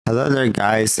Hello there,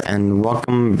 guys, and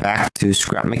welcome back to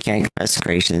Scrap Mechanic Best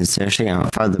Creations. Today, checking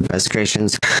out 5 of the best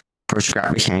creations for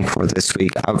Scrap Mechanic for this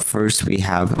week. Up first, we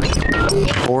have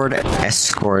Ford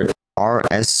Escort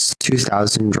RS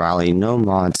 2000 Rally No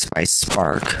Mods by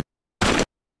Spark.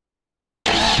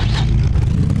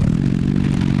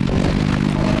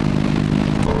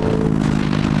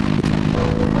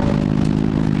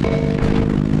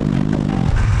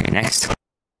 Okay, next.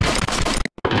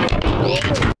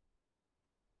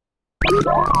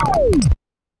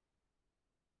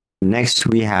 Next,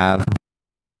 we have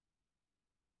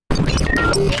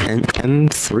an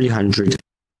M300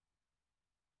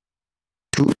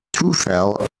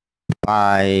 Tufel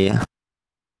by...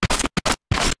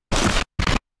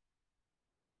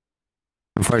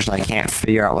 Unfortunately, I can't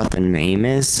figure out what the name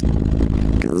is.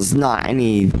 It's not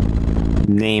any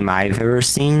name I've ever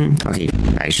seen. Okay,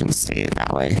 I shouldn't say it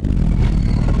that way.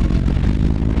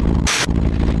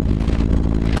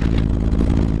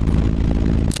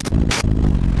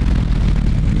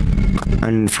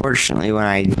 Unfortunately,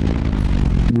 when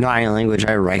not any language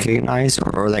I recognize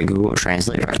or that Google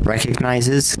Translate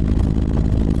recognizes,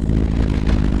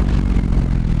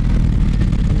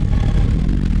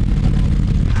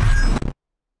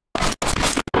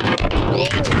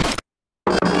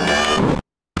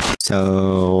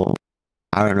 so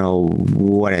I don't know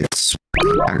what it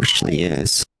actually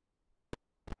is.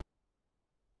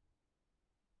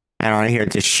 And on here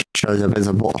it just shows up as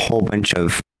a whole bunch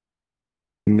of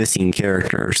missing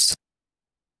characters.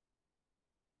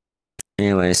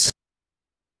 Anyways,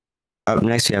 up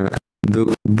next we have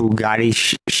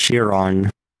Bugatti Chiron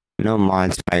No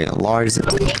Mods by Lars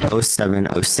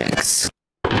 0706.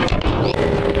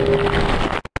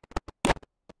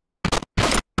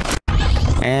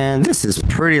 And this is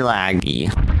pretty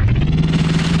laggy.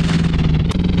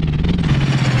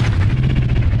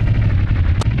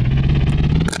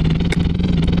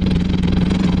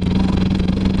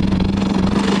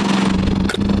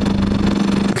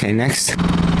 Okay, next.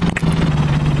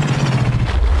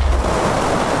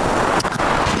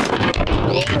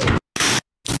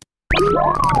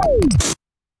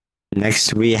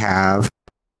 Next we have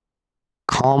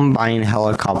Combine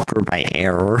Helicopter by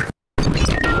Error.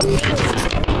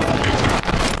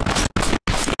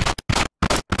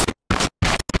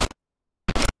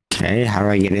 Okay, how do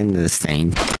I get into this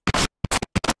thing?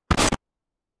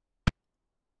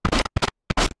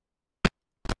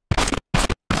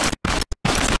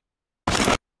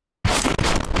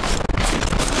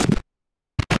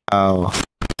 Oh,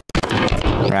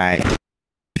 right.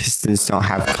 Pistons don't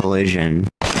have collision.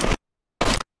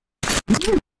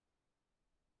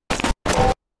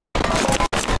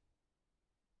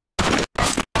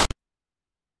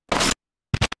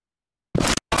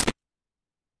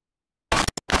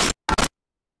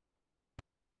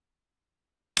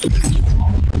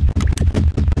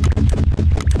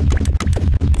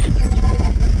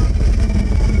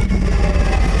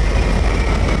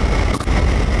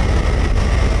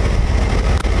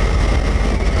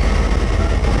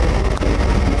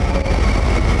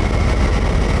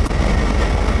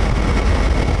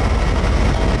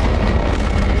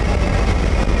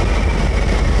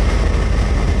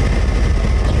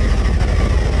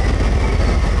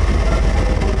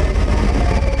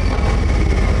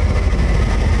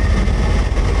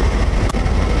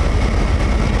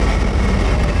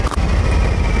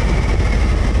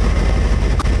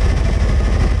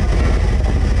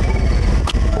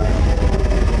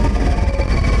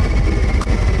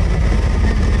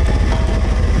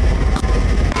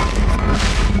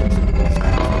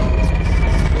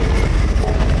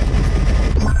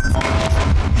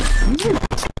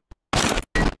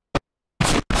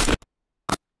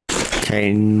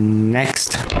 Okay,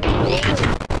 next.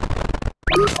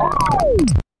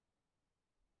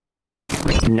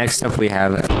 Next up we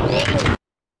have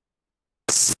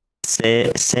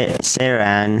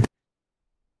Saran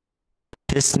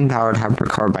piston-powered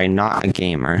hypercar by Not a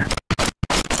Gamer.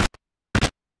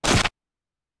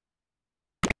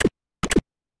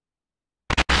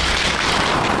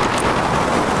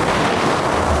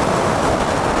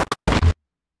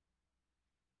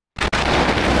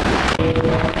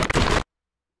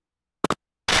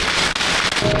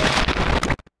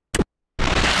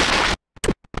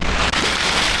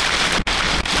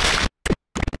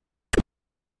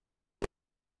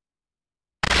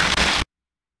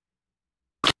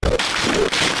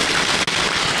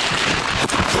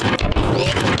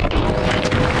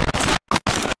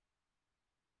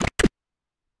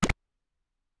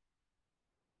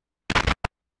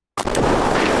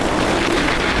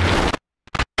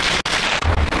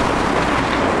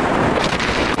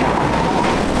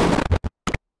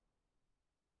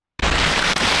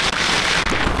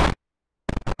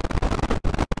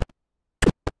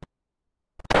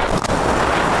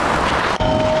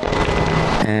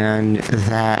 And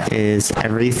that is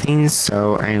everything.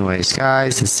 So anyways,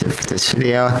 guys, that's it for this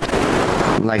video.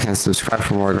 Like and subscribe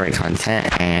for more great content,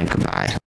 and goodbye.